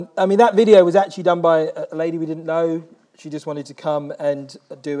I mean, that video was actually done by a lady we didn't know. She just wanted to come and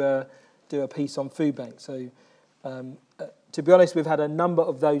do a piece on Food Bank. So, to be honest, we've had a number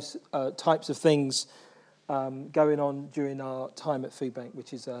of those types of things going on during our time at Food Bank,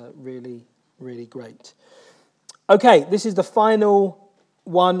 which is really, really great. Okay, this is the final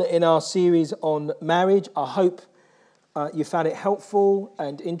one in our series on marriage. I hope you found it helpful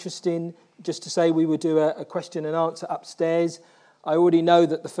and interesting. Just to say, we will do a question and answer upstairs. I already know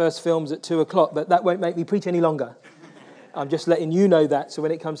that the first film's at 2:00, but that won't make me preach any longer. I'm just letting you know that, so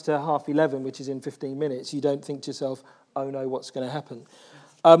when it comes to 11:30, which is in 15 minutes, you don't think to yourself, oh no, what's going to happen?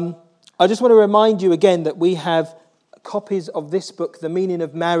 I just want to remind you again that we have copies of this book, The Meaning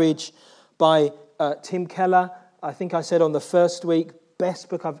of Marriage, by Tim Keller. I think I said on the first week, best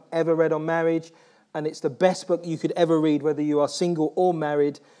book I've ever read on marriage, and it's the best book you could ever read, whether you are single or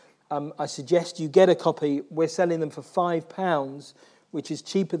married. I suggest you get a copy. We're selling them for £5, which is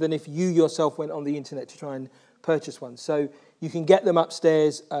cheaper than if you yourself went on the internet to try and purchase one. So you can get them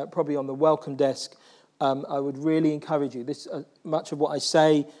upstairs, probably on the welcome desk. I would really encourage you. Much of what I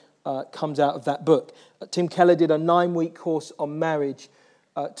say comes out of that book. Tim Keller did a 9-week course on marriage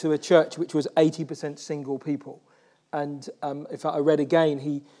to a church which was 80% single people. And if I read again,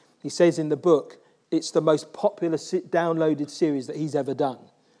 he says in the book, it's the most popular downloaded series that he's ever done,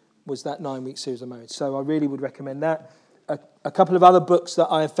 was that 9-week series on marriage. So I really would recommend that. A couple of other books that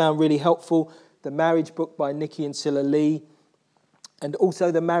I have found really helpful: The Marriage Book by Nikki and Cilla Lee, and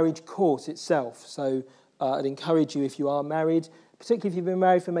also the Marriage Course itself. So I'd encourage you, if you are married, particularly if you've been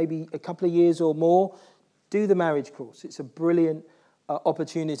married for maybe a couple of years or more, do the Marriage Course. It's a brilliant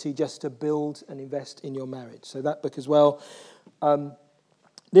opportunity just to build and invest in your marriage. So that book as well.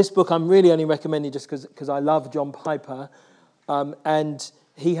 This book I'm really only recommending just because I love John Piper, and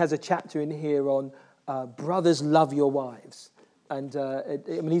he has a chapter in here on brothers, love your wives. And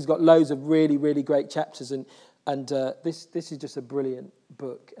he's got loads of really, really great chapters, and this is just a brilliant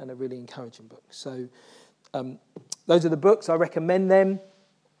book and a really encouraging book. So those are the books. I recommend them.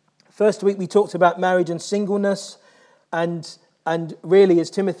 First week we talked about marriage and singleness, and really, as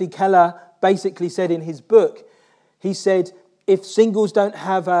Timothy Keller basically said in his book, he said, if singles don't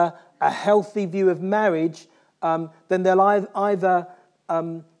have a healthy view of marriage, then they'll either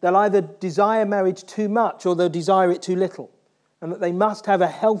desire marriage too much or they'll desire it too little, and that they must have a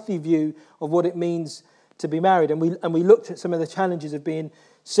healthy view of what it means to be married. And we looked at some of the challenges of being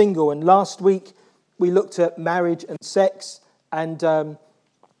single. And last week we looked at marriage and sex, and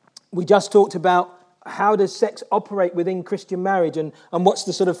we just talked about how does sex operate within Christian marriage, and what's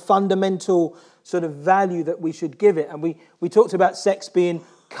the sort of fundamental sort of value that we should give it. And we talked about sex being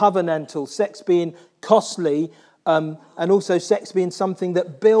covenantal, sex being costly, and also sex being something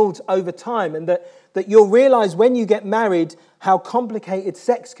that builds over time, and that you'll realize when you get married how complicated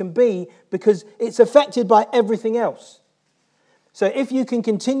sex can be because it's affected by everything else. So if you can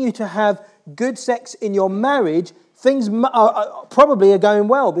continue to have good sex in your marriage, things probably are going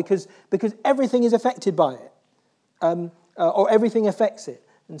well because everything is affected by it, or everything affects it.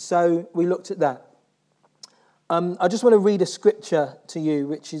 And so we looked at that. I just want to read a scripture to you,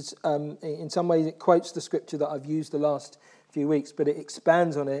 which is, in some ways, it quotes the scripture that I've used the last few weeks, but it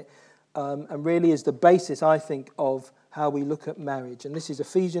expands on it, and really is the basis, I think, of how we look at marriage. And this is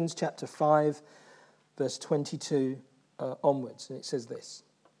Ephesians chapter 5, verse 22 onwards, and it says this: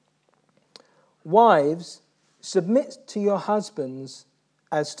 Wives, submit to your husbands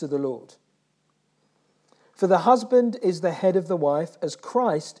as to the Lord. For the husband is the head of the wife, as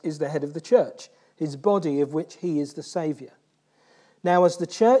Christ is the head of the church, his body, of which he is the Saviour. Now, as the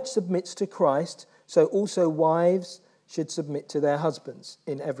church submits to Christ, so also wives should submit to their husbands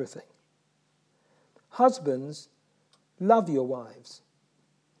in everything. Husbands, love your wives,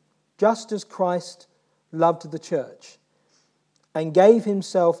 just as Christ loved the church and gave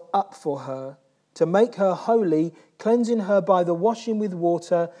himself up for her, to make her holy, cleansing her by the washing with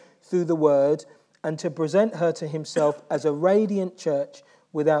water through the word, and to present her to himself as a radiant church,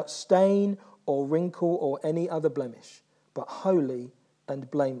 without stain or wrinkle or any other blemish, but holy and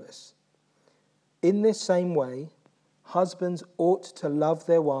blameless. In this same way, husbands ought to love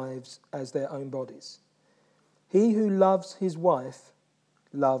their wives as their own bodies. He who loves his wife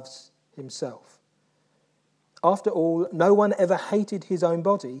loves himself. After all, no one ever hated his own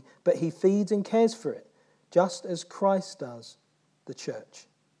body, but he feeds and cares for it, just as Christ does the church.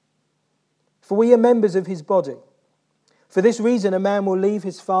 For we are members of his body. For this reason, a man will leave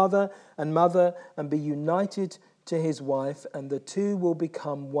his father and mother and be united to his wife, and the two will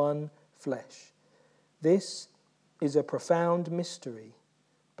become one flesh. This is a profound mystery,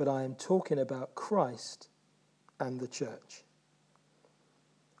 but I am talking about Christ and the church.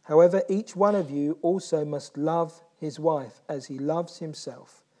 However, each one of you also must love his wife as he loves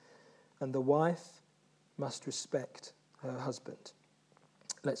himself, and the wife must respect her husband."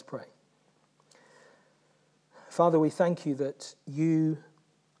 Let's pray. Father, we thank you that you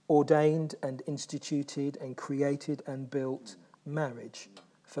ordained and instituted and created and built marriage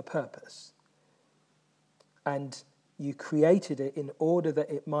for purpose. And you created it in order that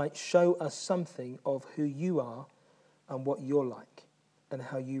it might show us something of who you are and what you're like and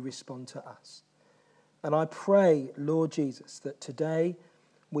how you respond to us. And I pray, Lord Jesus, that today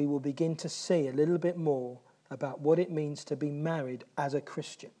we will begin to see a little bit more about what it means to be married as a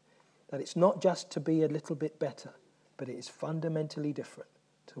Christian. That it's not just to be a little bit better, but it is fundamentally different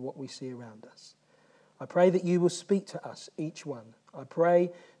to what we see around us. I pray that you will speak to us, each one. I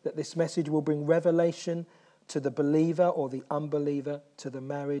pray that this message will bring revelation to the believer or the unbeliever, to the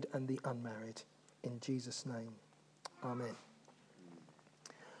married and the unmarried. In Jesus' name, amen.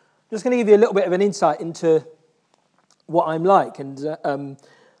 I'm just going to give you a little bit of an insight into what I'm like. And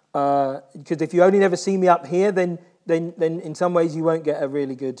because if you only never see me up here, then in some ways you won't get a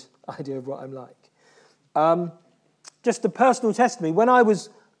really good idea of what I'm like. Just a personal testimony. When I was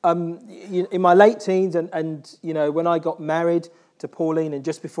in my late teens and when I got married to Pauline and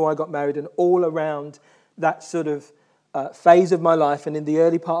just before I got married and all around that sort of phase of my life and in the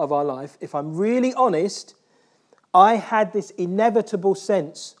early part of our life, if I'm really honest, I had this inevitable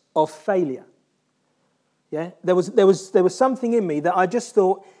sense of failure. Yeah, there was something in me that I just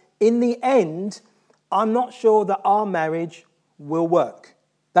thought, in the end, I'm not sure that our marriage will work.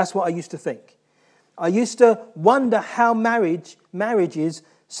 That's what I used to think. I used to wonder how marriages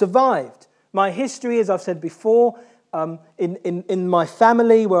survived. My history, as I've said before, in my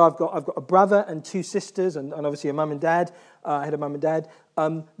family, where I've got a brother and two sisters, and obviously a mum and dad. I had a mum and dad.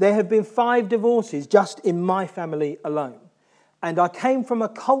 There have been 5 divorces just in my family alone, and I came from a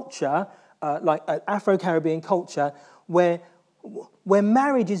culture like an Afro-Caribbean culture where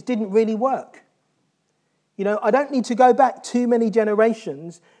marriages didn't really work. I don't need to go back too many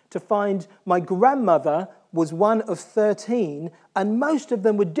generations to find my grandmother was one of 13, and most of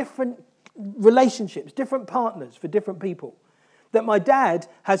them were different relationships, different partners for different people. That my dad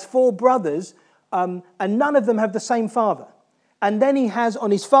has 4 brothers, and none of them have the same father. And then he has,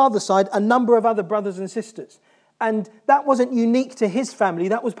 on his father's side, a number of other brothers and sisters. And that wasn't unique to his family.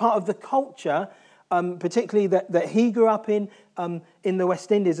 That was part of the culture, particularly that he grew up in the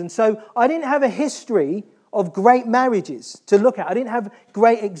West Indies. And so I didn't have a history of great marriages to look at. I didn't have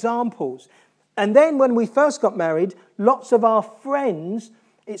great examples. And then when we first got married, lots of our friends,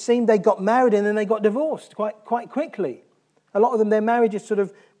 it seemed they got married and then they got divorced quite quickly. A lot of them, their marriages sort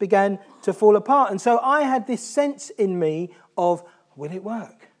of began to fall apart. And so I had this sense in me of, will it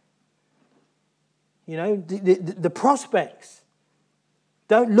work? The prospects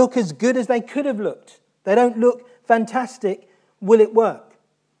don't look as good as they could have looked. They don't look fantastic. Will it work?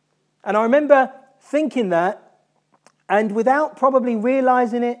 And I remember thinking that, and without probably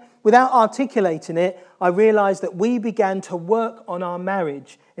realizing it, without articulating it, I realized that we began to work on our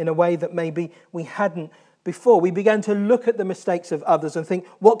marriage in a way that maybe we hadn't before. We began to look at the mistakes of others and think,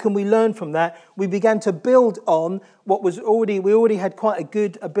 what can we learn from that? We began to build on what we already had quite a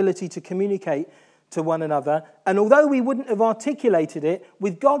good ability to communicate to one another. And although we wouldn't have articulated it,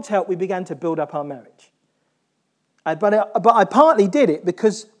 with God's help, we began to build up our marriage. But I partly did it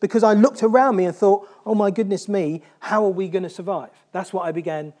because I looked around me and thought, oh my goodness me, how are we going to survive? That's what I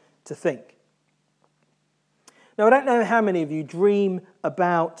began to think. Now, I don't know how many of you dream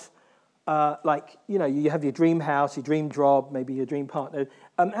about, you have your dream house, your dream job, maybe your dream partner.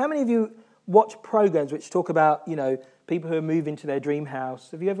 How many of you watch programs which talk about, people who are moving to their dream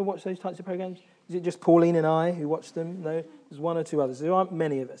house? Have you ever watched those types of programs? Is it just Pauline and I who watch them? No, there's 1 or 2 others. There aren't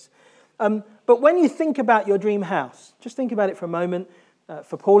many of us. But when you think about your dream house, just think about it for a moment.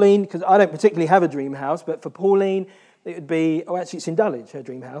 For Pauline, because I don't particularly have a dream house, but for Pauline, it would be, actually it's in Dulwich, her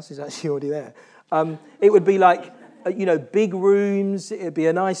dream house is actually already there. It would be like, big rooms, it would be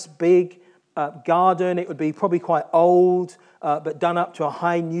a nice big garden, it would be probably quite old, but done up to a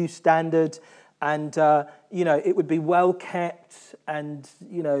high new standard, and, it would be well kept, and,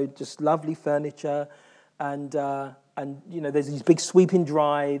 just lovely furniture, and there's these big sweeping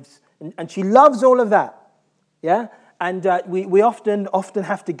drives, and she loves all of that, yeah? And we often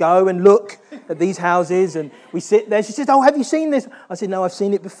have to go and look at these houses, and we sit there. She says, oh, have you seen this? I said, no, I've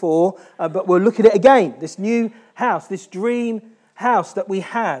seen it before, but we'll look at it again. This new house, this dream house that we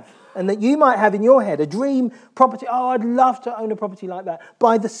have, and that you might have in your head, a dream property. Oh, I'd love to own a property like that,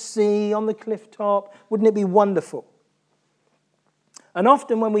 by the sea, on the cliff top. Wouldn't it be wonderful? And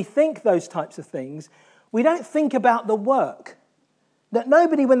often when we think those types of things, we don't think about the work That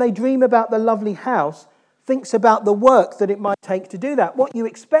nobody, when they dream about the lovely house, thinks about the work that it might take to do that. What you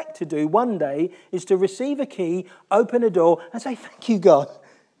expect to do one day is to receive a key, open a door, and say, thank you, God.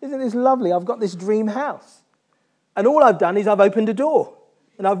 Isn't this lovely? I've got this dream house. And all I've done is I've opened a door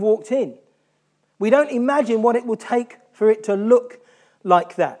and I've walked in. We don't imagine what it will take for it to look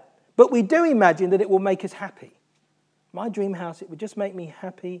like that. But we do imagine that it will make us happy. My dream house, it would just make me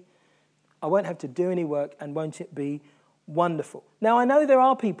happy. I won't have to do any work, and won't it be wonderful? Now, I know there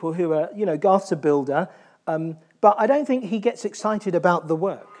are people who are, Garth's a builder, but I don't think he gets excited about the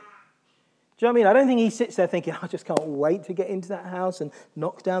work. Do you know what I mean? I don't think he sits there thinking, I just can't wait to get into that house and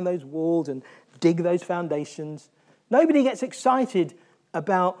knock down those walls and dig those foundations. Nobody gets excited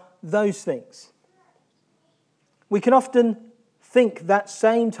about those things. We can often think that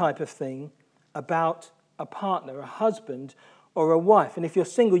same type of thing about a partner, a husband, or a wife. And if you're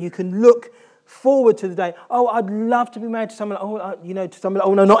single, you can look forward to the day. Oh, I'd love to be married to someone. To someone.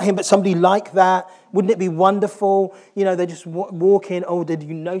 Oh no, not him, but somebody like that. Wouldn't it be wonderful? They just walk in. Oh, did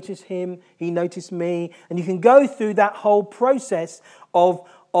you notice him? He noticed me. And you can go through that whole process of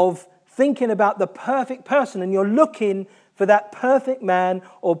thinking about the perfect person, and you're looking for that perfect man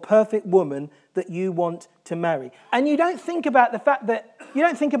or perfect woman that you want to marry. And you don't think about the fact that you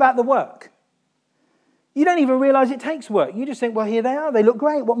don't think about the work. You don't even realize it takes work. You just think, well, here they are. They look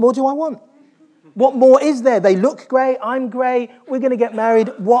great. What more do I want? What more is there? They look great. I'm great. We're going to get married.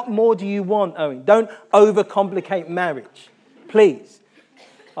 What more do you want, Owen? Don't overcomplicate marriage, please.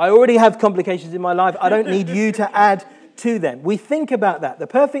 I already have complications in my life. I don't need you to add to them. We think about that.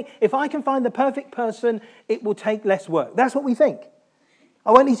 If I can find the perfect person, it will take less work. That's what we think.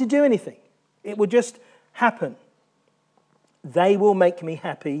 I won't need to do anything. It will just happen. They will make me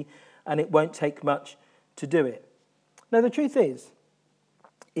happy, and it won't take much to do it. Now, the truth is,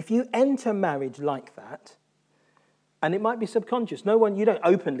 if you enter marriage like that, and it might be subconscious, you don't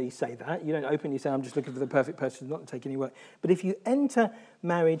openly say that. You don't openly say, I'm just looking for the perfect person, not to take any work. But if you enter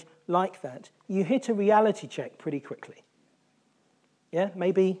marriage like that, you hit a reality check pretty quickly. Yeah,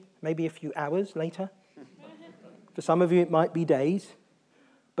 maybe a few hours later. For some of you, it might be days.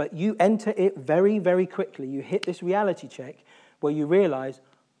 But you enter it very, very quickly. You hit this reality check where you realize,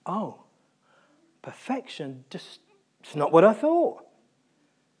 oh, perfection, it's not what I thought.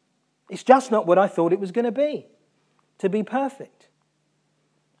 It's just not what I thought it was going to be perfect.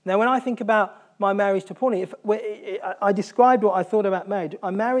 Now, when I think about my marriage to Pauline, I described what I thought about marriage.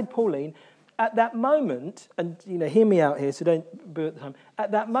 I married Pauline at that moment, and hear me out here, so don't boo at the time.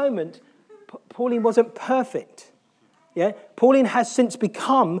 At that moment, Pauline wasn't perfect. Yeah, Pauline has since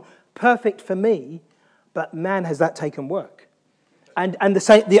become perfect for me, but man, has that taken work. And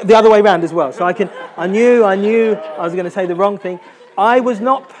the other way around as well. So I knew I was going to say the wrong thing. I was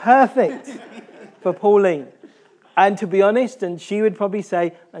not perfect for Pauline. And to be honest, and she would probably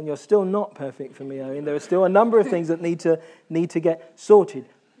say, and you're still not perfect for me, Owen. There are still a number of things that need to get sorted.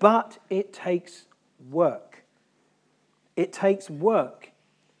 But it takes work. It takes work.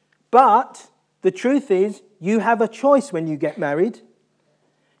 But the truth is, you have a choice when you get married.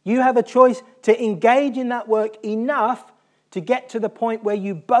 You have a choice to engage in that work enough to get to the point where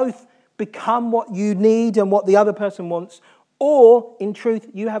you both become what you need and what the other person wants. Or, in truth,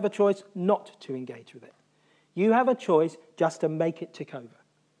 you have a choice not to engage with it. You have a choice just to make it tick over.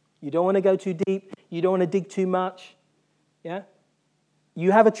 You don't want to go too deep. You don't want to dig too much. Yeah?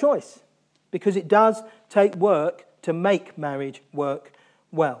 You have a choice because it does take work to make marriage work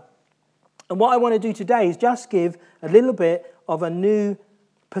well. And what I want to do today is just give a little bit of a new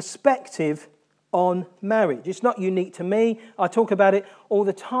perspective on marriage. It's not unique to me. I talk about it all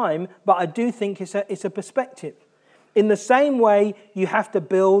the time, but I do think it's a perspective. In the same way, you have to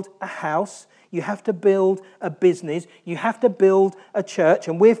build a house, you have to build a business, you have to build a church,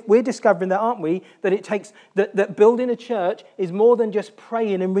 and we're discovering that, aren't we? That it takes that building a church is more than just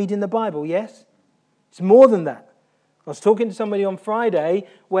praying and reading the Bible. Yes, it's more than that. I was talking to somebody on Friday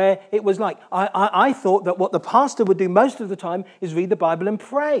where it was like I thought that what the pastor would do most of the time is read the Bible and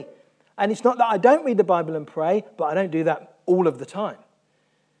pray. And it's not that I don't read the Bible and pray, but I don't do that all of the time.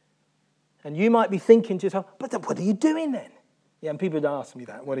 And you might be thinking to yourself, but then what are you doing then? Yeah, and people would ask me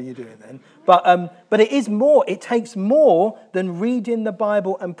that, what are you doing then? But it is more. It takes more than reading the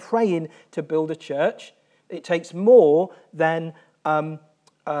Bible and praying to build a church. It takes more than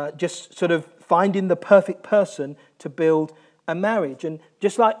just sort of finding the perfect person to build a marriage. And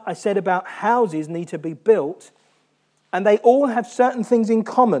just like I said about houses need to be built, and they all have certain things in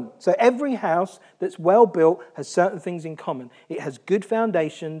common. So every house that's well built has certain things in common. It has good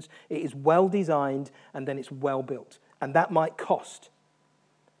foundations, it is well designed, and then it's well built. And that might cost.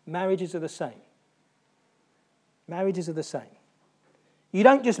 Marriages are the same. Marriages are the same. You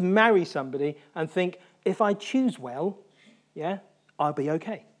don't just marry somebody and think, if I choose well, yeah, I'll be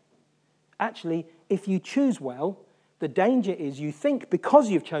okay. Actually, if you choose well, the danger is you think because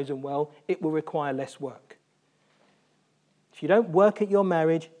you've chosen well, it will require less work. If you don't work at your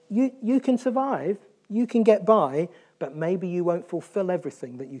marriage, you can survive, you can get by, but maybe you won't fulfill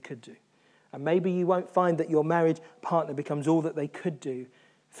everything that you could do. And maybe you won't find that your marriage partner becomes all that they could do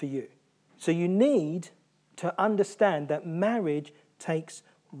for you. So you need to understand that marriage takes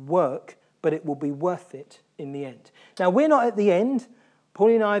work, but it will be worth it in the end. Now, we're not at the end.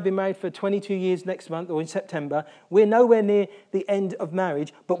 Pauline and I have been married for 22 years next month, or in September. We're nowhere near the end of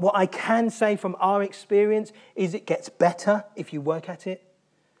marriage. But what I can say from our experience is it gets better if you work at it.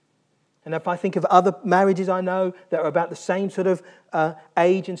 And if I think of other marriages I know that are about the same sort of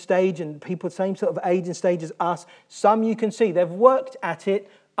age and stage, and people the same sort of age and stage as us, some you can see they've worked at it,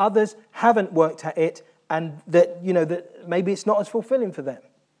 others haven't worked at it, and that maybe it's not as fulfilling for them.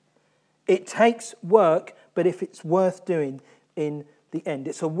 It takes work, but if it's worth doing in the end,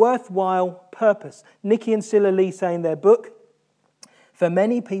 it's a worthwhile purpose. Nikki and Silla Lee say in their book, for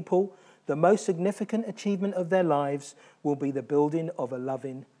many people, the most significant achievement of their lives will be the building of a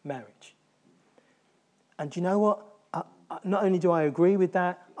loving marriage. And you know what? Not only do I agree with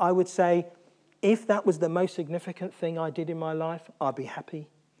that, I would say if that was the most significant thing I did in my life, I'd be happy.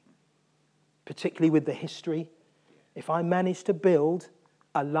 Particularly with the history. If I managed to build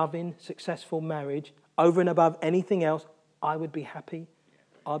a loving, successful marriage over and above anything else, I would be happy.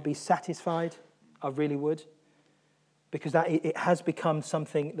 I'd be satisfied. I really would. Because it has become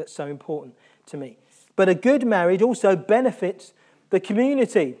something that's so important to me. But a good marriage also benefits the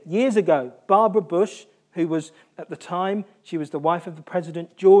community. Years ago, Barbara Bush, who was at the time, she was the wife of the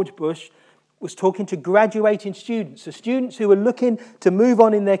President George Bush, was talking to graduating students, so students who were looking to move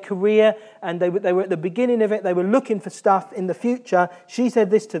on in their career, and they were at the beginning of it, they were looking for stuff in the future. She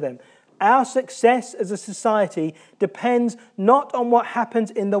said this to them: our success as a society depends not on what happens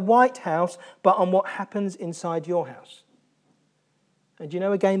in the White House, but on what happens inside your house. And you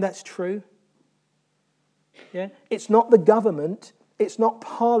know, again, that's true. Yeah? It's not the government, it's not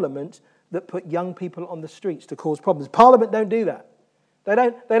Parliament that put young people on the streets to cause problems. Parliament don't do that. They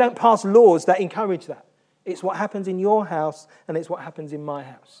don't pass laws that encourage that. It's what happens in your house, and it's what happens in my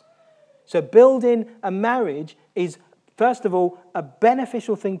house. So building a marriage is, first of all, a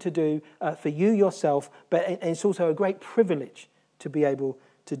beneficial thing to do for you yourself, but it's also a great privilege to be able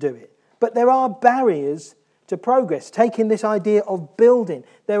to do it. But there are barriers to progress. Taking this idea of building,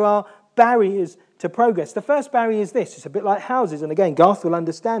 there are barriers to progress. The first barrier is this. It's a bit like houses, and again, Garth will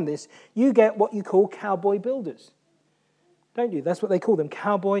understand this. You get what you call cowboy builders. Don't you? That's what they call them,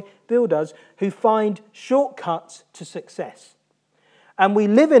 cowboy builders who find shortcuts to success. And we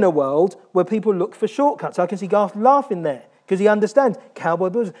live in a world where people look for shortcuts. I can see Garth laughing there because he understands cowboy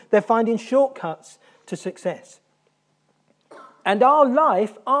builders. They're finding shortcuts to success. And our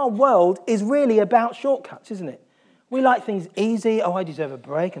life, our world is really about shortcuts, isn't it? We like things easy. Oh, I deserve a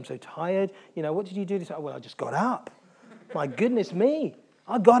break. I'm so tired. What did you do this? Oh, well, I just got up. My goodness me.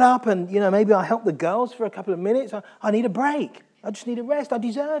 I got up and, maybe I helped the girls for a couple of minutes. I need a break. I just need a rest. I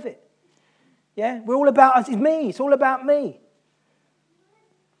deserve it. Yeah, we're all about, it's me. It's all about me.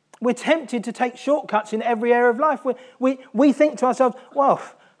 We're tempted to take shortcuts in every area of life. We think to ourselves, well,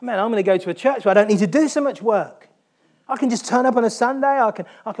 man, I'm going to go to a church where I don't need to do so much work. I can just turn up on a Sunday. I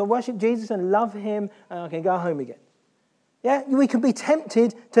can worship Jesus and love him, and I can go home again. Yeah, we can be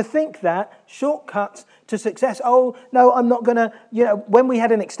tempted to think that shortcuts to success. Oh, no, I'm not going to, when we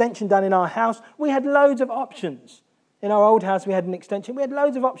had an extension done in our house, we had loads of options. In our old house, we had an extension. We had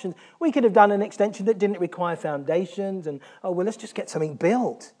loads of options. We could have done an extension that didn't require foundations and, let's just get something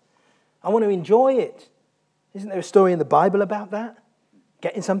built. I want to enjoy it. Isn't there a story in the Bible about that?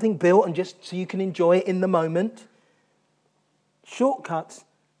 Getting something built and just so you can enjoy it in the moment. Shortcuts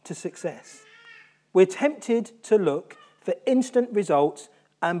to success. We're tempted to look for instant results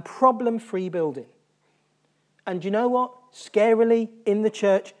and problem-free building. And you know what? Scarily, in the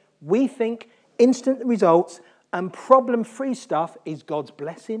church, we think instant results and problem-free stuff is God's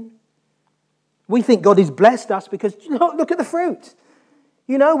blessing. We think God has blessed us because, look at the fruit.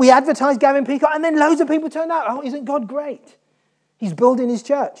 We advertise Gavin Peacock and then loads of people turn out. Oh, isn't God great? He's building his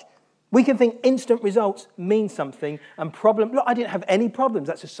church. We can think instant results mean something and look, I didn't have any problems.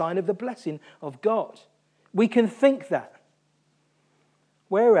 That's a sign of the blessing of God. We can think that.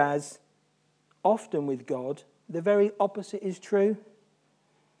 Whereas, often with God, the very opposite is true.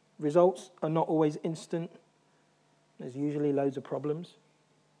 Results are not always instant. There's usually loads of problems.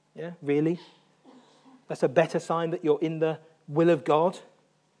 Yeah, really? That's a better sign that you're in the will of God.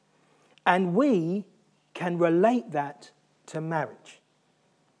 And we can relate that to marriage.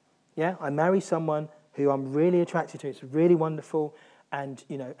 Yeah, I marry someone who I'm really attracted to. It's really wonderful, and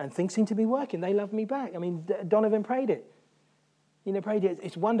and things seem to be working. They love me back. I mean, Donovan prayed it. Prayed it.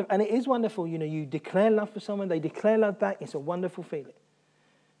 It's wonderful, and it is wonderful. You declare love for someone, they declare love back. It's a wonderful feeling.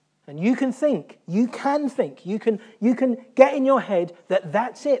 And you can get in your head that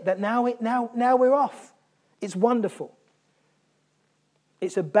that's it. That now we're off. It's wonderful.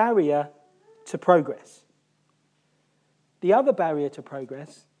 It's a barrier to progress. The other barrier to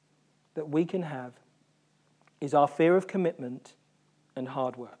progress that we can have is our fear of commitment and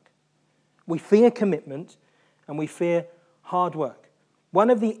hard work. We fear commitment and we fear hard work. One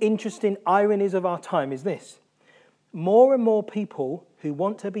of the interesting ironies of our time is this. More and more people who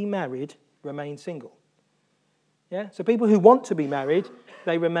want to be married remain single. Yeah? So people who want to be married,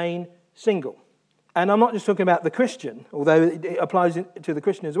 they remain single. And I'm not just talking about the Christian, although it applies to the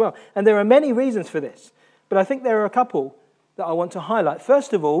Christian as well. And there are many reasons for this. But I think there are a couple that I want to highlight.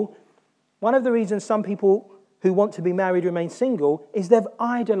 First of all, one of the reasons some people who want to be married remain single is they've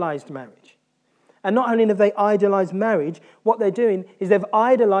idolized marriage. And not only have they idolized marriage, what they're doing is they've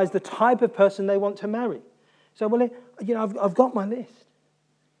idolized the type of person they want to marry. So, I've got my list.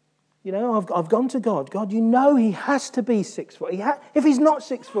 I've gone to God. God, he has to be 6 foot. If he's not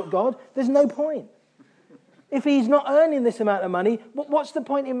 6 foot, God, there's no point. If he's not earning this amount of money, what's the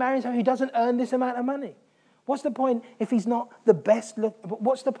point in marrying someone who doesn't earn this amount of money? What's the point if he's not the best look?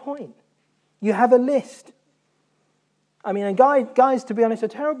 What's the point? You have a list. I mean, and guys, to be honest, are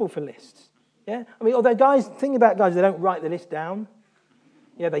terrible for lists. Yeah? I mean, although thing about guys, they don't write the list down.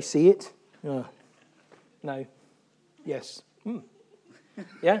 Yeah, they see it. No. Yes.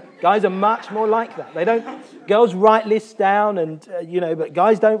 Yeah, guys are much more like that. They don't. Girls write lists down, and but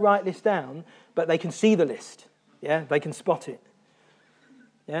guys don't write lists down. But they can see the list. Yeah, they can spot it.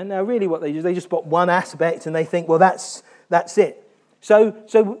 Yeah. Now, really, what they do is they just spot one aspect, and they think, well, that's it. So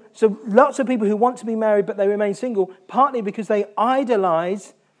lots of people who want to be married, but they remain single, partly because they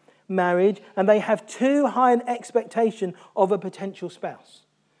idolize marriage, and they have too high an expectation of a potential spouse,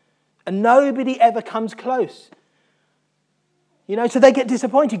 and nobody ever comes close. So they get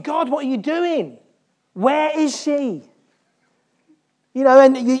disappointed. God, what are you doing? Where is she?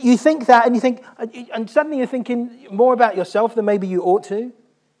 And you think that, and suddenly you're thinking more about yourself than maybe you ought to.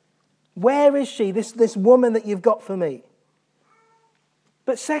 Where is she, this woman that you've got for me?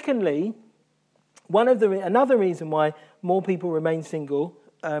 But secondly, another reason why more people remain single,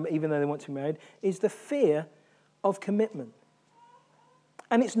 even though they want to be married, is the fear of commitment.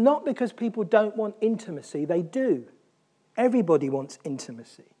 And it's not because people don't want intimacy, they do. Everybody wants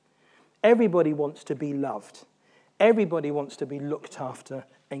intimacy. Everybody wants to be loved. Everybody wants to be looked after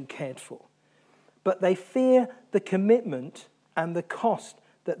and cared for. But they fear the commitment and the cost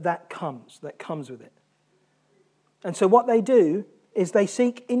that comes with it. And so what they do is they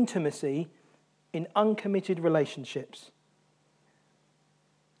seek intimacy in uncommitted relationships.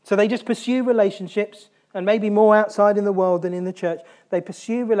 So they just pursue relationships, and maybe more outside in the world than in the church. They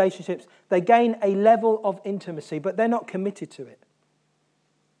pursue relationships. They gain a level of intimacy, but they're not committed to it.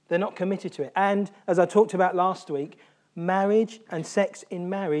 They're not committed to it. And as I talked about last week, marriage and sex in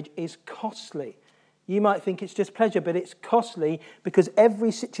marriage is costly. You might think it's just pleasure, but it's costly because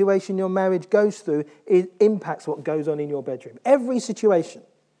every situation your marriage goes through impacts what goes on in your bedroom. Every situation,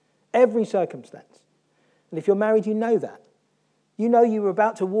 every circumstance. And if you're married, you know that. You know you were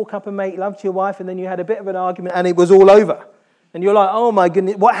about to walk up and make love to your wife, and then you had a bit of an argument and it was all over. And you're like, oh my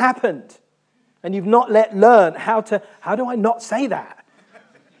goodness, what happened? And you've not learned how do I not say that?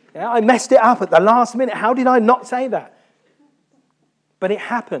 Yeah, I messed it up at the last minute. How did I not say that? But it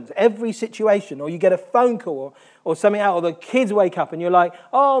happens, every situation. Or you get a phone call or something out, or the kids wake up and you're like,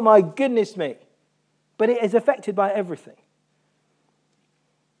 oh my goodness me. But it is affected by everything.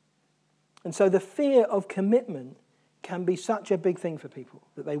 And so the fear of commitment can be such a big thing for people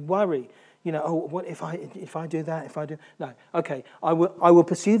that they worry, what if I do that, if I do... No, okay, I will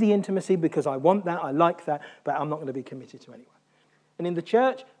pursue the intimacy because I want that, I like that, but I'm not going to be committed to anyone. And in the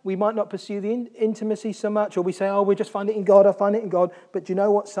church, we might not pursue the intimacy so much, or we say, we just find it in God, I find it in God. But do you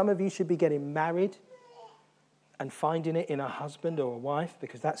know what? Some of you should be getting married and finding it in a husband or a wife,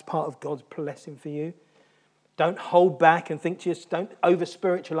 because that's part of God's blessing for you. Don't hold back and don't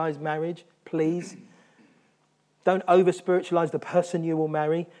over-spiritualize marriage, please. Don't over-spiritualize the person you will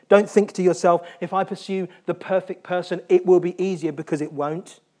marry. Don't think to yourself, if I pursue the perfect person, it will be easier, because it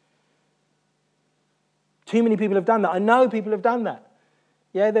won't. Too many people have done that. I know people have done that.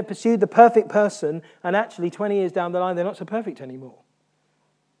 Yeah, they've pursued the perfect person, and actually 20 years down the line, they're not so perfect anymore.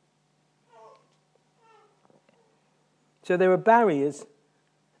 So there are barriers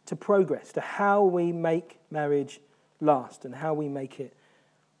to progress, to how we make marriage last and how we make it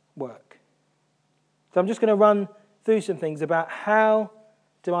work. So I'm just going to run through some things about how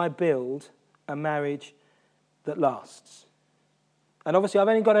do I build a marriage that lasts. And obviously I've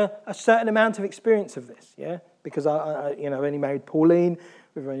only got a certain amount of experience of this, yeah? Because I only married Pauline,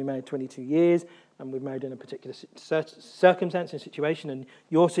 we've only married 22 years, and we've married in a particular circumstance and situation, and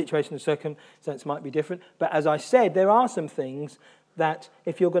your situation and circumstance might be different. But as I said, there are some things that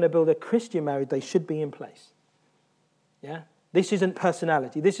if you're going to build a Christian marriage, they should be in place. Yeah? This isn't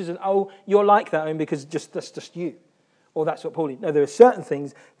personality. This isn't, oh, you're like that only because that's just you. Or that's what Pauline... No, there are certain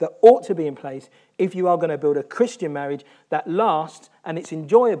things that ought to be in place if you are going to build a Christian marriage that lasts and it's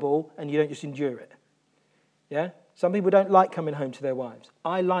enjoyable and you don't just endure it. Yeah? Some people don't like coming home to their wives.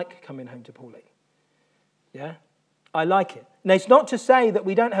 I like coming home to Pauline. Yeah? I like it. Now, it's not to say that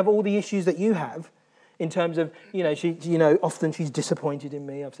we don't have all the issues that you have in terms of, often she's disappointed in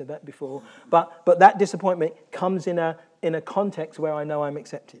me. I've said that before. But that disappointment comes in a context where I know I'm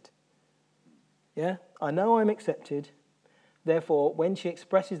accepted. Yeah? I know I'm accepted. Therefore, when she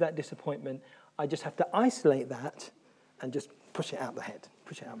expresses that disappointment, I just have to isolate that and just push it out the head,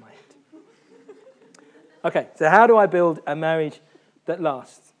 push it out my head. Okay, so how do I build a marriage that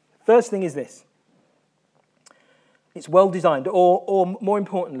lasts? First thing is this. It's well designed, or more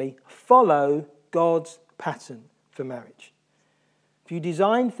importantly, follow God's pattern for marriage. If you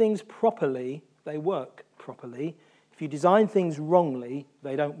design things properly, they work properly. If you design things wrongly,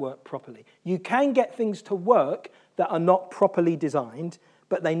 they don't work properly. You can get things to work that are not properly designed,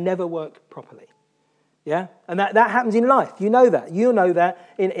 but they never work properly. Yeah? And that happens in life. You know that. You'll know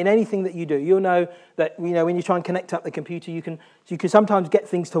that in anything that you do. You'll know that when you try and connect up the computer, you can sometimes get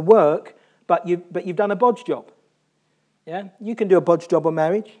things to work, but you've done a bodge job. Yeah? You can do a bodge job on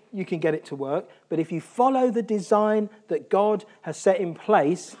marriage. You can get it to work. But if you follow the design that God has set in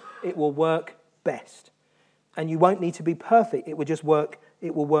place, it will work best. And you won't need to be perfect. It will just work.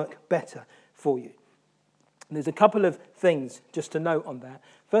 It will work better for you. And there's a couple of things just to note on that.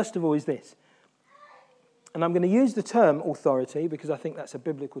 First of all is this. And I'm going to use the term authority because I think that's a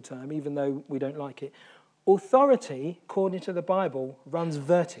biblical term, even though we don't like it. Authority, according to the Bible, runs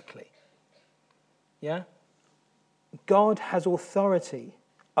vertically. Yeah? God has authority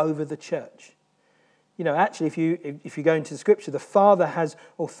over the church. Actually, if you go into the Scripture, the Father has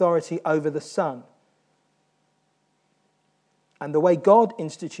authority over the Son. And the way God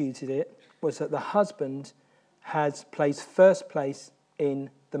instituted it was that the husband plays first place in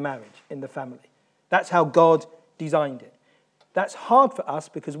the marriage, in the family. That's how God designed it. That's hard for us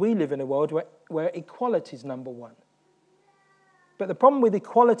because we live in a world where equality is number one. But the problem with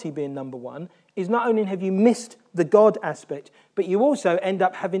equality being number one is not only have you missed the God aspect, but you also end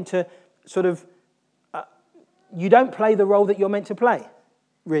up having to sort of, you don't play the role that you're meant to play,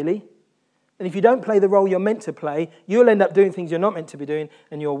 really. And if you don't play the role you're meant to play, you'll end up doing things you're not meant to be doing,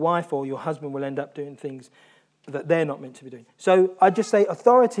 and your wife or your husband will end up doing things that they're not meant to be doing. So I just say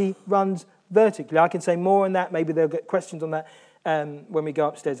authority runs vertically. I can say more on that. Maybe they'll get questions on that when we go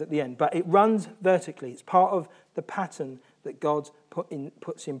upstairs at the end. But it runs vertically. It's part of the pattern that God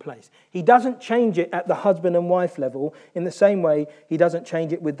puts in place. He doesn't change it at the husband and wife level in the same way he doesn't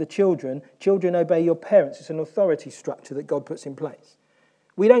change it with the children. Children obey your parents. It's an authority structure that God puts in place.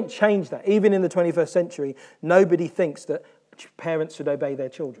 We don't change that. Even in the 21st century, nobody thinks that parents should obey their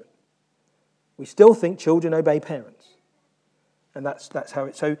children. We still think children obey parents. And that's how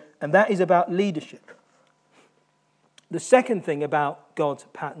it's so. And that is about leadership. The second thing about God's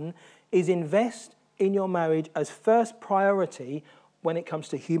pattern is invest in your marriage as first priority when it comes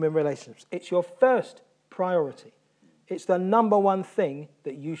to human relationships. It's your first priority. It's the number one thing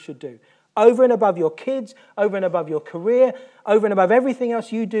that you should do. Over and above your kids, over and above your career, over and above everything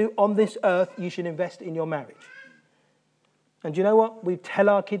else you do on this earth, you should invest in your marriage. And do you know what? We tell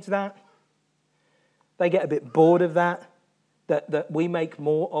our kids that. They get a bit bored of that we make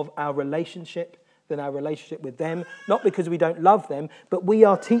more of our relationship than our relationship with them. Not because we don't love them, but we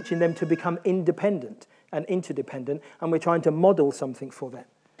are teaching them to become independent and interdependent, and we're trying to model something for them.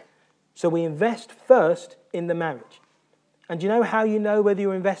 So we invest first in the marriage. And do you know how you know whether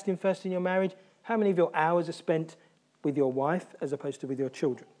you're investing first in your marriage? How many of your hours are spent with your wife as opposed to with your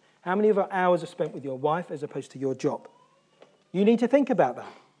children? How many of your hours are spent with your wife as opposed to your job? You need to think about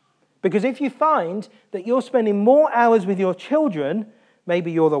that. Because if you find that you're spending more hours with your children,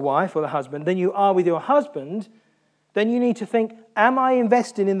 maybe you're the wife or the husband, than you are with your husband, then you need to think, am I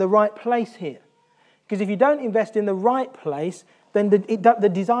investing in the right place here? Because if you don't invest in the right place, then the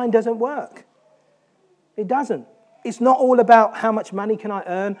design doesn't work. It doesn't. It's not all about how much money can I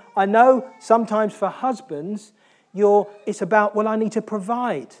earn. I know sometimes for husbands, it's about, well, I need to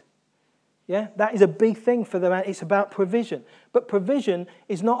provide. Yeah, that is a big thing for the man. It's about provision. But provision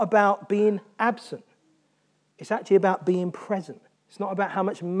is not about being absent. It's actually about being present. It's not about how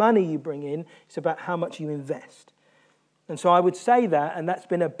much money you bring in. It's about how much you invest. And so I would say that, and that's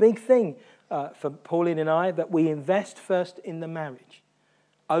been a big thing for Pauline and I, that we invest first in the marriage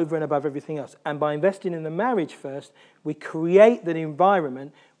over and above everything else. And by investing in the marriage first, we create the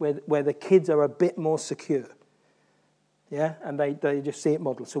environment where the kids are a bit more secure. Yeah, and they just see it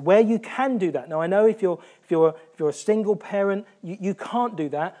modeled. So where you can do that. Now, I know if you're a single parent, you can't do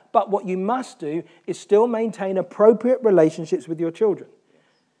that. But what you must do is still maintain appropriate relationships with your children.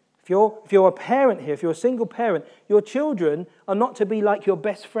 If you're a parent here, if you're a single parent, your children are not to be like your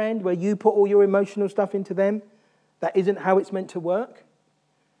best friend where you put all your emotional stuff into them. That isn't how it's meant to work.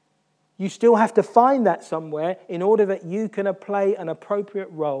 You still have to find that somewhere in order that you can play an appropriate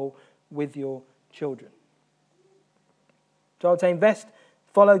role with your children. So I would say invest,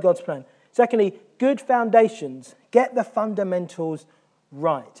 follow God's plan. Secondly, good foundations. Get the fundamentals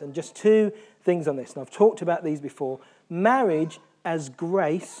right. And just two things on this, and I've talked about these before. Marriage as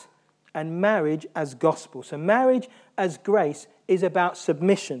grace and marriage as gospel. So marriage as grace is about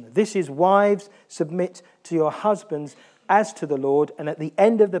submission. This is wives, submit to your husbands as to the Lord. And at the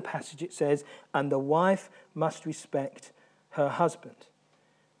end of the passage it says, and the wife must respect her husband.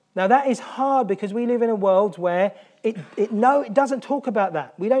 Now that is hard because we live in a world where it doesn't talk about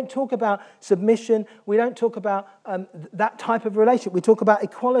that. We don't talk about submission. We don't talk about that type of relationship. We talk about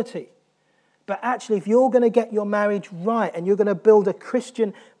equality. But actually, if you're going to get your marriage right and you're going to build a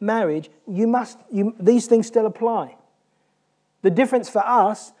Christian marriage, these things still apply. The difference for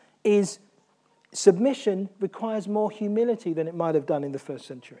us is submission requires more humility than it might have done in the first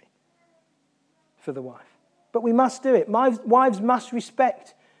century for the wife. But we must do it. Wives must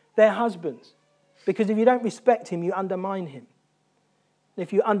respect their husbands. Because if you don't respect him, you undermine him.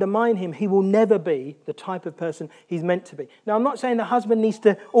 If you undermine him, he will never be the type of person he's meant to be. Now, I'm not saying the husband needs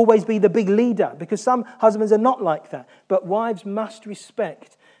to always be the big leader, because some husbands are not like that. But wives must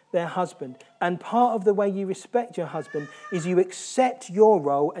respect their husband. And part of the way you respect your husband is you accept your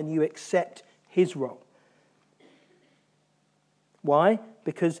role and you accept his role. Why?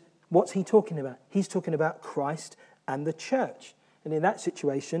 Because what's he talking about? He's talking about Christ and the church. And in that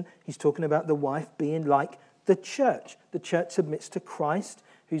situation, he's talking about the wife being like the church. The church submits to Christ,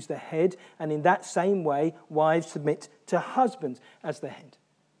 who's the head. And in that same way, wives submit to husbands as the head.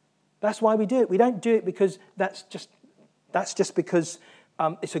 That's why we do it. We don't do it because that's just because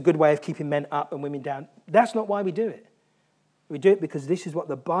it's a good way of keeping men up and women down. That's not why we do it. We do it because this is what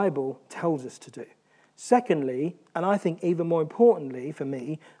the Bible tells us to do. Secondly, and I think even more importantly for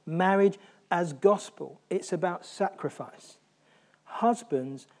me, marriage as gospel. It's about sacrifice.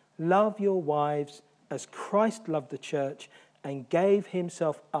 Husbands, love your wives as Christ loved the church and gave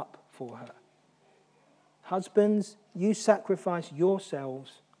himself up for her. Husbands, you sacrifice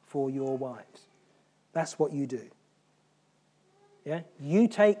yourselves for your wives. That's what you do. Yeah? You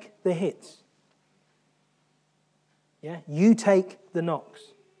take the hits. Yeah? You take the knocks.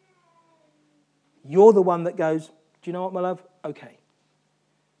 You're the one that goes, do you know what, my love? Okay.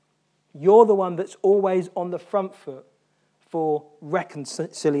 You're the one that's always on the front foot for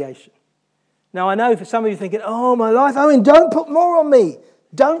reconciliation. Now, I know for some of you thinking, oh, my life, Owen, don't put more on me.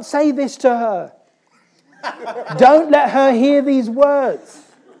 Don't say this to her. Don't let her hear these words.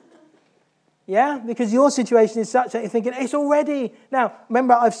 Yeah? Because your situation is such that you're thinking, it's already. Now,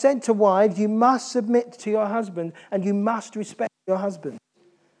 remember, I've said to wives, you must submit to your husband and you must respect your husband.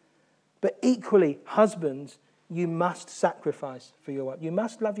 But equally, husbands, you must sacrifice for your wife. You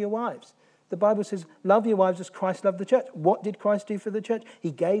must love your wives. The Bible says, love your wives as Christ loved the church. What did Christ do for the church?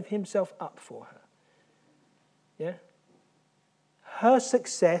 He gave himself up for her. Yeah? Her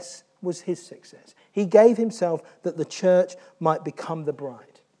success was his success. He gave himself that the church might become the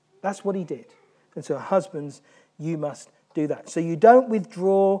bride. That's what he did. And so husbands, you must do that. So you don't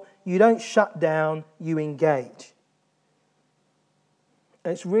withdraw, you don't shut down, you engage.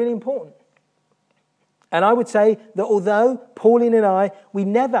 And it's really important. And I would say that although Pauline and I, we've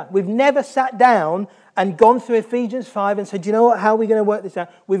never sat down and gone through Ephesians 5 and said, you know what, how are we going to work this out?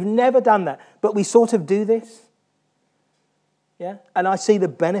 We've never done that. But we sort of do this. Yeah? And I see the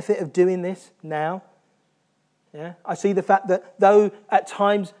benefit of doing this now. Yeah? I see the fact that though at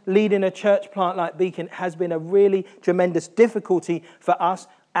times leading a church plant like Beacon has been a really tremendous difficulty for us,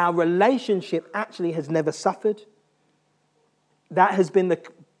 our relationship actually has never suffered. That has been the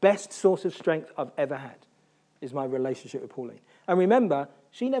best source of strength I've ever had, is my relationship with Pauline. And remember,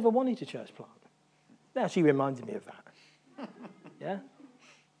 she never wanted a church plant. Now she reminds me of that. Yeah?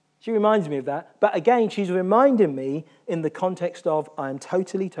 She reminds me of that. But again, she's reminding me in the context of, I am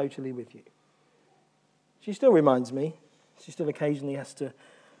totally, totally with you. She still reminds me. She still occasionally has to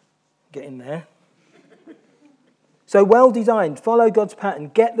get in there. So well designed, follow God's pattern,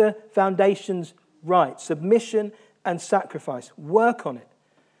 get the foundations right, submission and sacrifice, work on it.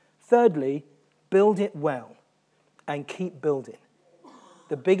 Thirdly, build it well and keep building.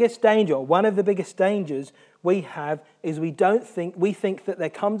 The biggest danger, or one of the biggest dangers we have, is we think that there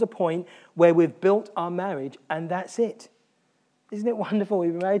comes a point where we've built our marriage and that's it. Isn't it wonderful?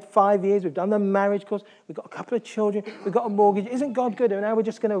 We've been married 5 years, we've done the marriage course, we've got a couple of children, we've got a mortgage. Isn't God good? And now we're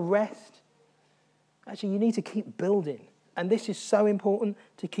just going to rest. Actually, you need to keep building. And this is so important,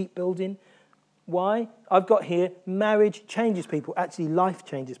 to keep building. Why? I've got here, marriage changes people. Actually, life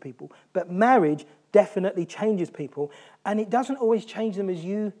changes people. But marriage definitely changes people. And it doesn't always change them as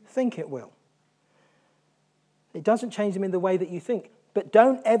you think it will. It doesn't change them in the way that you think. But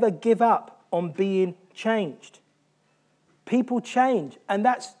don't ever give up on being changed. People change, and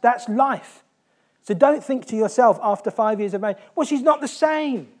that's life. So don't think to yourself after 5 years of marriage, well, she's not the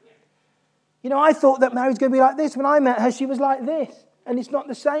same. You know, I thought that marriage was going to be like this. When I met her, she was like this. And it's not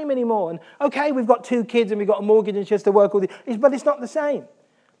the same anymore. And okay, we've got 2 kids and we've got a mortgage and she has to work all this, but it's not the same.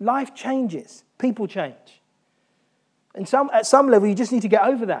 Life changes. People change. And at some level, you just need to get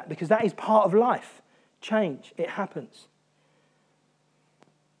over that, because that is part of life. Change. It happens.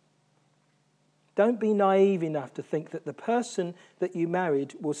 Don't be naive enough to think that the person that you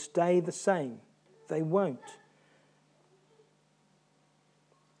married will stay the same. They won't.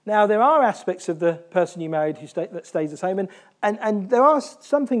 Now, there are aspects of the person you married that stays the same, and there are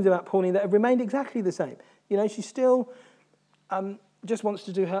some things about Pauline that have remained exactly the same. You know, she still just wants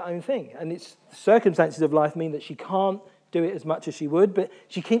to do her own thing, and it's the circumstances of life mean that she can't do it as much as she would, but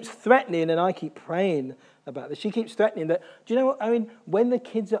she keeps threatening, and I keep praying about this. She keeps threatening that, do you know what, I mean, when the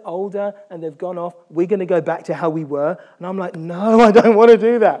kids are older and they've gone off, we're going to go back to how we were. And I'm like, no, I don't want to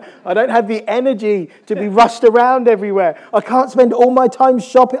do that. I don't have the energy to be rushed around everywhere. I can't spend all my time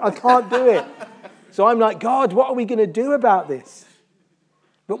shopping. I can't do it. So I'm like, God, what are we going to do about this?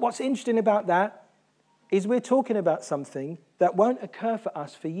 But what's interesting about that is we're talking about something that won't occur for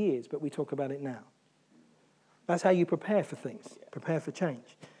us for years, but we talk about it now. That's how you prepare for things, prepare for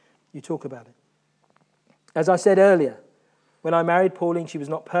change. You talk about it. As I said earlier, when I married Pauline, she was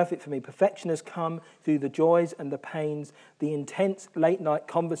not perfect for me. Perfection has come through the joys and the pains, the intense late-night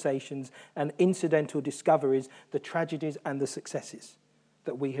conversations and incidental discoveries, the tragedies and the successes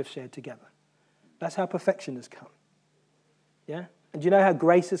that we have shared together. That's how perfection has come. Yeah? And do you know how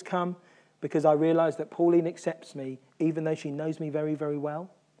grace has come? Because I realized that Pauline accepts me, even though she knows me very, very well.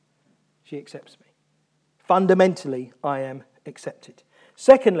 She accepts me. Fundamentally, I am accepted.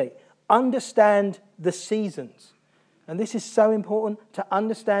 Secondly, understand the seasons. And this is so important, to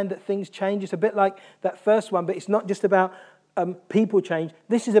understand that things change. It's a bit like that first one, but it's not just about people change.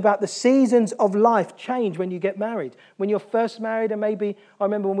 This is about the seasons of life change when you get married. When you're first married, and maybe, I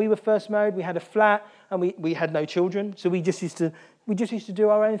remember when we were first married, we had a flat and we had no children. So we just used to do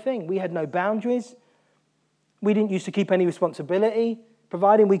our own thing. We had no boundaries. We didn't used to keep any responsibility.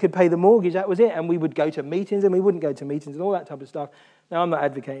 Providing we could pay the mortgage, that was it. And we would go to meetings and we wouldn't go to meetings and all that type of stuff. Now, I'm not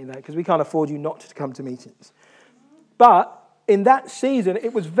advocating that because we can't afford you not to come to meetings. But in that season,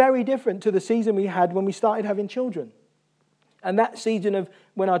 it was very different to the season we had when we started having children. And that season of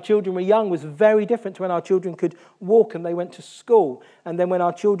when our children were young was very different to when our children could walk and they went to school. And then when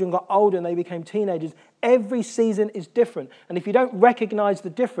our children got older and they became teenagers, every season is different. And if you don't recognize the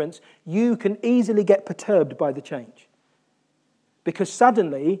difference, you can easily get perturbed by the change. Because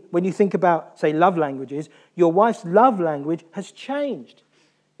suddenly, when you think about, say, love languages, your wife's love language has changed.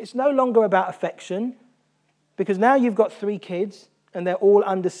 It's no longer about affection, because now you've got 3 kids and they're all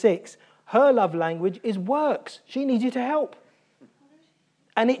under 6. Her love language is works. She needs you to help.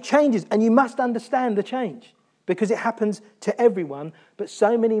 And it changes, and you must understand the change, because it happens to everyone. But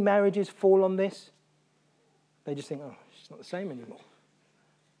so many marriages fall on this. They just think, oh, she's not the same anymore.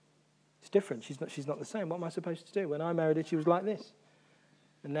 It's different. She's not the same. What am I supposed to do? When I married her, she was like this.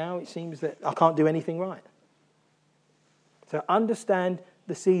 And now it seems that I can't do anything right. So understand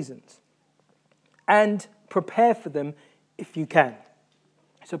the seasons and prepare for them if you can.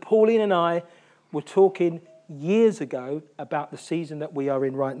 So Pauline and I were talking years ago about the season that we are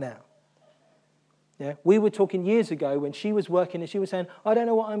in right now. Yeah, we were talking years ago when she was working and she was saying, I don't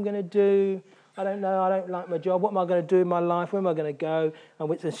know what I'm going to do. I don't know, I don't like my job. What am I going to do in my life? Where am I going to go? And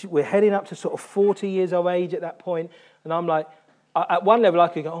we're heading up to sort of 40 years of age at that point. And I'm like, at one level I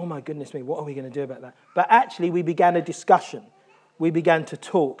could go, oh my goodness me, what are we going to do about that? But actually we began a discussion. We began to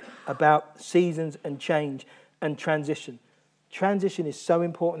talk about seasons and change and transition. Transition is so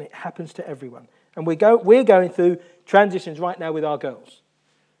important. It happens to everyone. And we're going through transitions right now with our girls.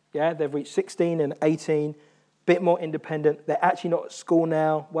 Yeah, they've reached 16 and 18, bit more independent. They're actually not at school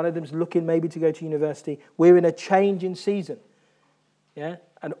now. One of them's looking maybe to go to university. We're in a changing season. Yeah,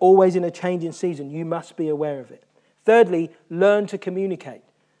 and always in a changing season, you must be aware of it. Thirdly, learn to communicate.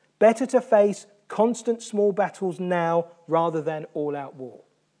 Better to face constant small battles now rather than all-out war.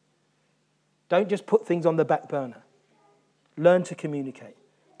 Don't just put things on the back burner. Learn to communicate.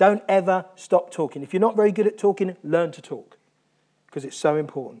 Don't ever stop talking. If you're not very good at talking, learn to talk, because it's so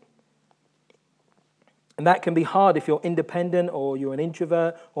important. And that can be hard if you're independent or you're an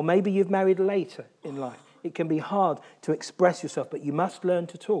introvert, or maybe you've married later in life. It can be hard to express yourself, but you must learn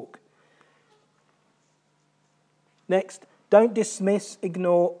to talk. Next, don't dismiss,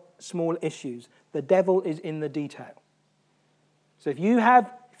 ignore small issues. The devil is in the detail. So if you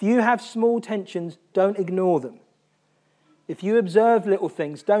have small tensions, don't ignore them. If you observe little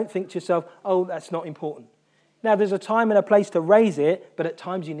things, don't think to yourself, oh, that's not important. Now, there's a time and a place to raise it, but at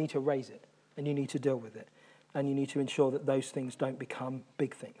times you need to raise it, and you need to deal with it, and you need to ensure that those things don't become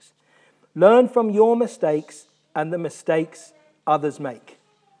big things. Learn from your mistakes and the mistakes others make.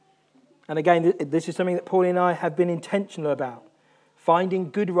 And again, this is something that Pauline and I have been intentional about. Finding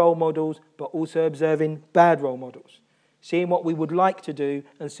good role models, but also observing bad role models. Seeing what we would like to do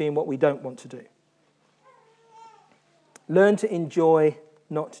and seeing what we don't want to do. Learn to enjoy,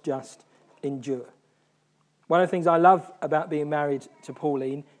 not just endure. One of the things I love about being married to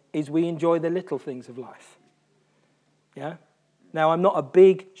Pauline is we enjoy the little things of life. Yeah? Now, I'm not a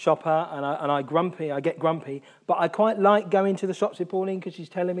big shopper and I get grumpy, but I quite like going to the shops with Pauline because she's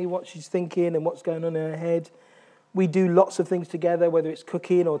telling me what she's thinking and what's going on in her head. We do lots of things together, whether it's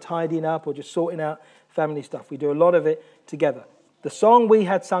cooking or tidying up or just sorting out family stuff. We do a lot of it together. The song we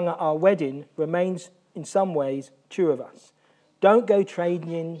had sung at our wedding remains, in some ways, true of us. Don't go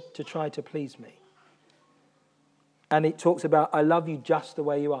trading to try to please me. And it talks about, I love you just the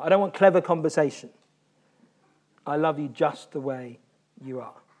way you are. I don't want clever conversation. I love you just the way you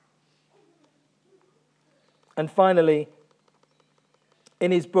are. And finally,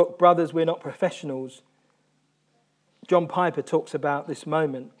 in his book, Brothers, We're Not Professionals, John Piper talks about this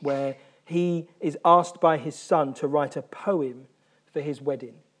moment where he is asked by his son to write a poem for his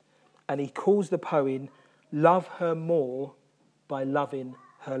wedding. And he calls the poem, Love Her More by Loving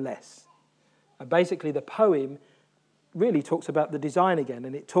Her Less. And basically the poem really talks about the design again,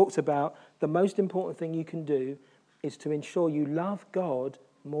 and it talks about the most important thing you can do is to ensure you love God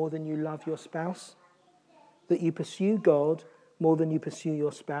more than you love your spouse, that you pursue God more than you pursue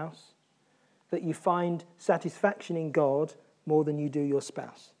your spouse, that you find satisfaction in God more than you do your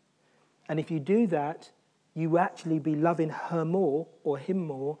spouse. And if you do that, you will actually be loving her more or him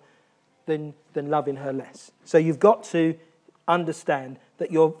more than loving her less. So you've got to understand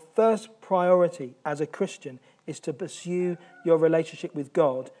that your first priority as a Christian is to pursue your relationship with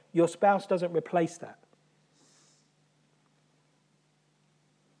God. Your spouse doesn't replace that.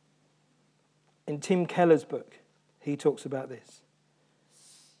 In Tim Keller's book, he talks about this.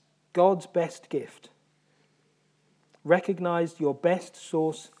 God's best gift. Recognize your best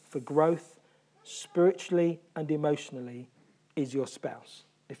source for growth spiritually and emotionally is your spouse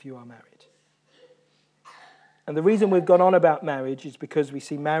if you are married. And the reason we've gone on about marriage is because we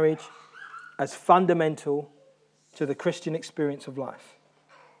see marriage as fundamental to the Christian experience of life.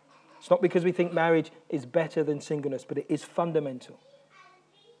 It's not because we think marriage is better than singleness, but it is fundamental.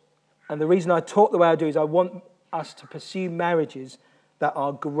 And the reason I talk the way I do is I want us to pursue marriages that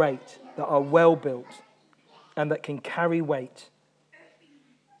are great, that are well built, and that can carry weight,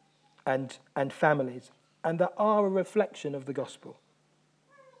 and families, and that are a reflection of the gospel.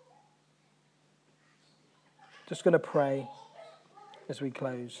 Just going to pray as we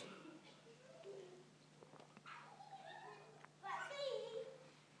close.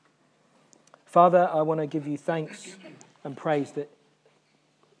 Father, I want to give you thanks and praise that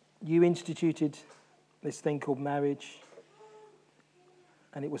you instituted this thing called marriage,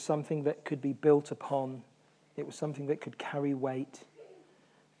 and it was something that could be built upon. It was something that could carry weight.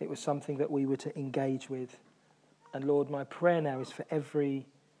 It was something that we were to engage with. And Lord, my prayer now is for every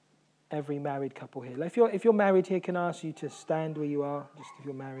married couple here. If you're married here, can I ask you to stand where you are? Just if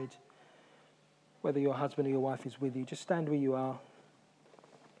you're married, whether your husband or your wife is with you, just stand where you are.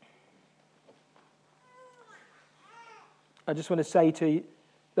 I just want to say to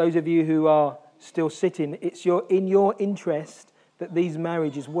those of you who are still sitting, it's in your interest that these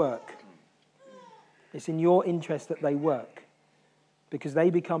marriages work. It's in your interest that they work, because they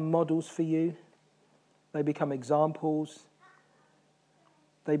become models for you. They become examples.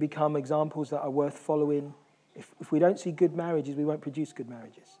 They become examples that are worth following. If we don't see good marriages, we won't produce good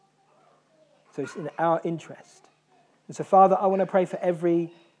marriages. So it's in our interest. And so, Father, I want to pray for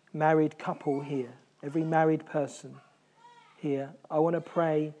every married couple here, every married person here, I want to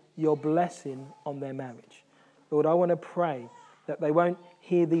pray your blessing on their marriage. Lord, I want to pray that they won't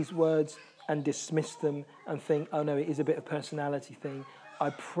hear these words and dismiss them and think, oh no, it is a bit of personality thing.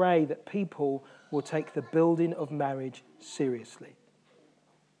 I pray that people will take the building of marriage seriously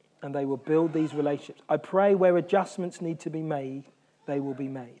and they will build these relationships. I pray where adjustments need to be made, they will be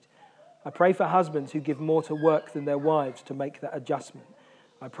made. I pray for husbands who give more to work than their wives to make that adjustment.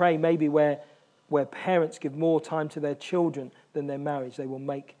 I pray maybe where parents give more time to their children than their marriage, they will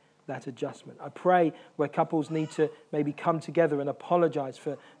make that adjustment. I pray where couples need to maybe come together and apologize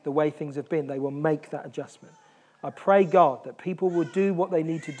for the way things have been, they will make that adjustment. I pray, God, that people will do what they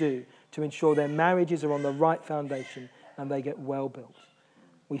need to do to ensure their marriages are on the right foundation and they get well built.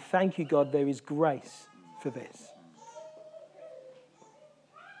 We thank you, God, there is grace for this.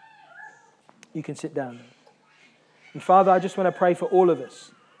 You can sit down now. And Father, I just want to pray for all of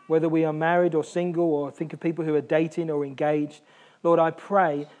us, whether we are married or single, or think of people who are dating or engaged. Lord, I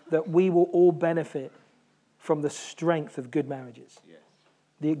pray that we will all benefit from the strength of good marriages,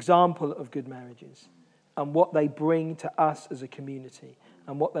 the example of good marriages, and what they bring to us as a community,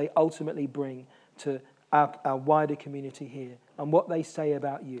 and what they ultimately bring to our wider community here, and what they say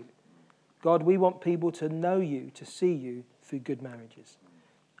about you. God, we want people to know you, to see you through good marriages.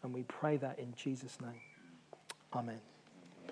 And we pray that in Jesus' name. Amen.